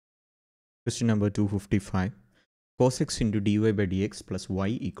Question number 255. Cosx into dy by dx plus y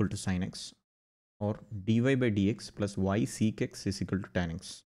equal to sin x, or dy by dx plus y sec x is equal to tan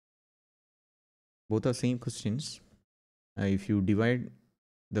x. Both are same questions. If you divide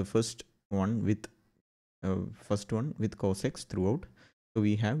the first one with cos x throughout, so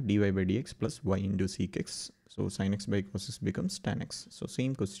we have dy by dx plus y into sec x. So sin x by cos x becomes tan x. So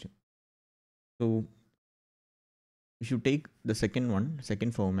same question. So if you take the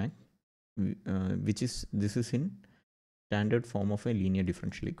second format, this is in standard form of a linear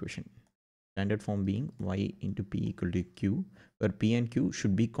differential equation. Standard form being y into p equal to q, where p and q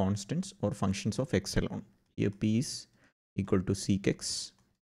should be constants or functions of x alone. Here p is equal to sec x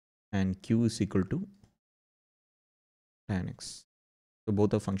and q is equal to tan x. So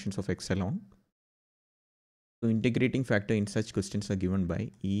both are functions of x alone. So integrating factor in such questions are given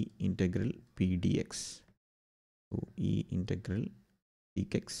by e integral p dx. So e integral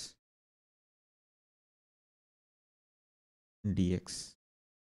sec x dx.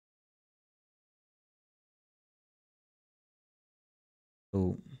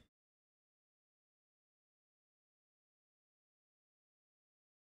 So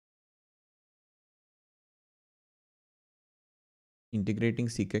integrating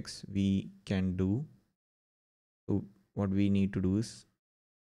sec x we can do. So what we need to do is,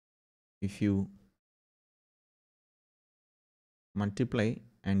 if you multiply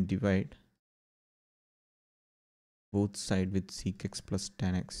and divide both side with sec x plus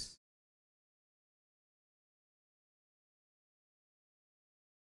tan x,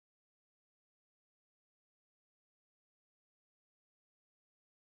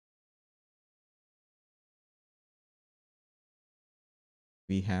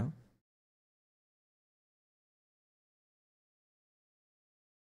 we have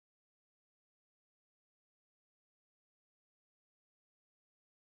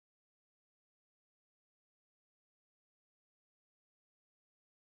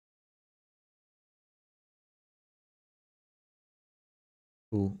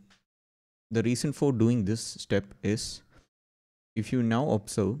so the reason for doing this step is, if you now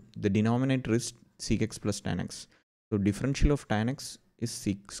observe, the denominator is sec x plus tan x. So differential of tan x is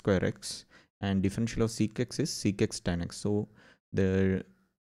sec square x and differential of sec x is sec x tan x. So the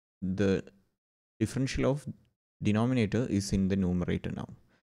differential of denominator is in the numerator now.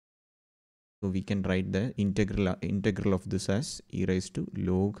 So we can write the integral of this as e raised to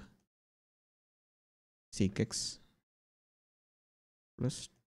log sec x plus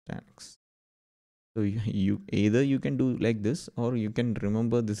tan x. So you either you can do like this, or you can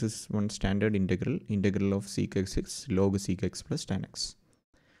remember this is one standard integral of sec x is log sec x plus tan x.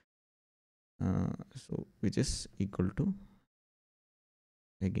 So which is equal to,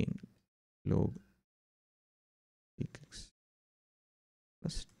 again, log sec x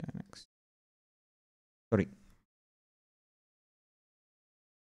plus tan x. Sorry,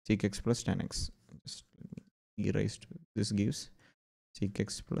 sec x plus tan x. Just let me e raised to, this gives sec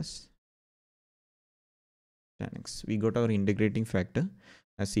x plus tan x. We got our integrating factor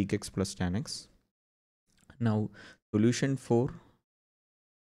as sec x plus tan x. Now solution for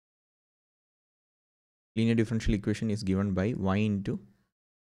linear differential equation is given by y into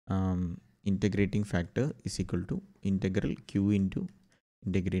integrating factor is equal to integral q into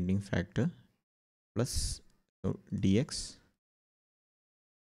integrating factor plus dx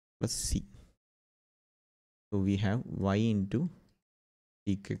plus c. So we have y into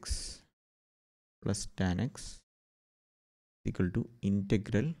sec x plus tan x equal to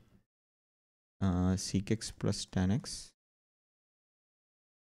integral sec x plus tan x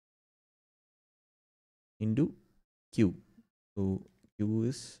into q. So q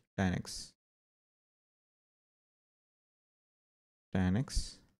is tan x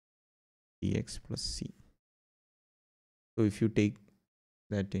dx plus c. So if you take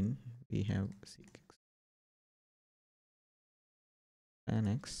that in, we have sec x tan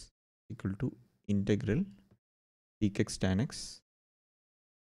x equal to integral sec x tan x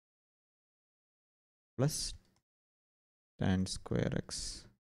plus tan square x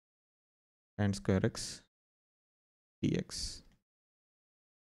dx.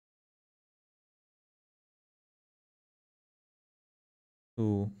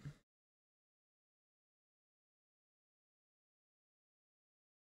 So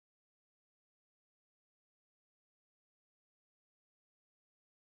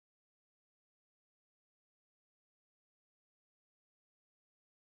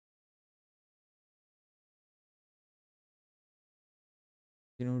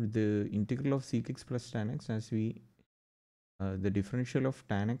the integral of sec x plus tan x, as we the differential of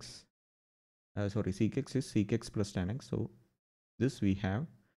tan x, sorry, sec x is sec x plus tan x. So this we have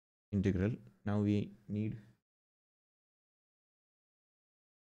integral. Now we need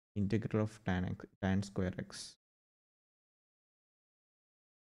integral of tan square x.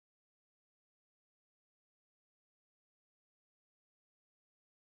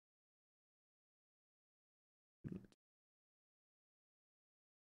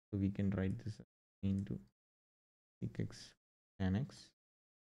 So we can write this into secx tan x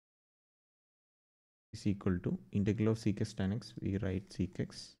is equal to integral of secx tan x. We write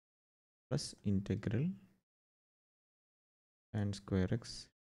secx plus integral tan square x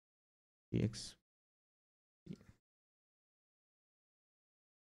dx.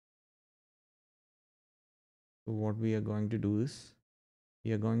 So what we are going to do is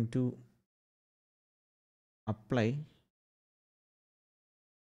we are going to apply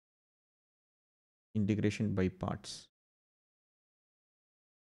integration by parts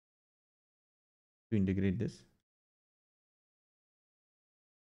to integrate this.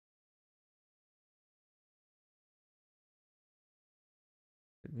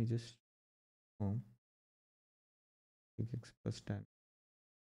 Let me just form secx plus tan.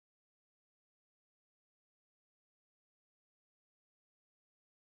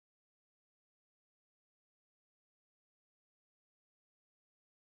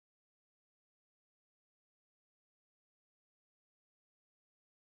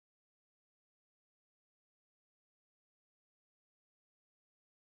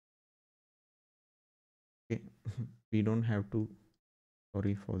 Okay, we don't have to,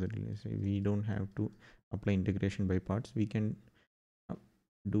 sorry for the delay, we don't have to apply integration by parts. We can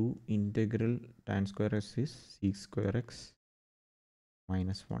do integral tan square x is sec square x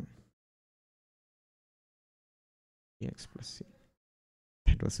minus 1 dx plus c.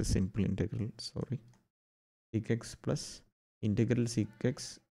 That was a simple integral, sorry. Sec x plus integral sec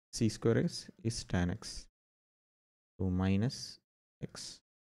x c square x is tan x. So minus x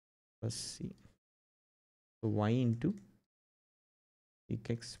plus c. So y into sec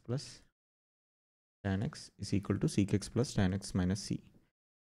x plus tan x is equal to sec x plus tan x minus c.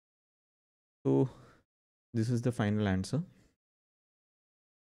 So this is the final answer.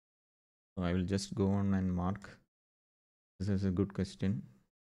 So I will just go on and mark. This is a good question.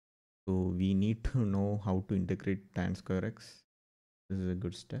 So we need to know how to integrate tan square x. This is a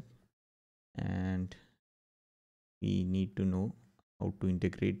good step. And we need to know how to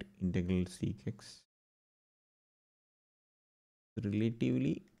integrate integral sec x.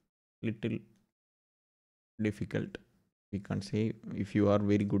 Relatively little difficult. We can't say if you are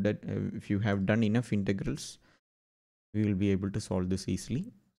very good at, if you have done enough integrals, we will be able to solve this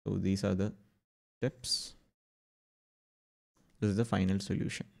easily. So these are the steps. This is the final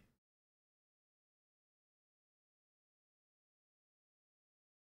solution.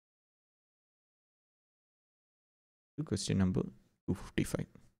 To question number 255.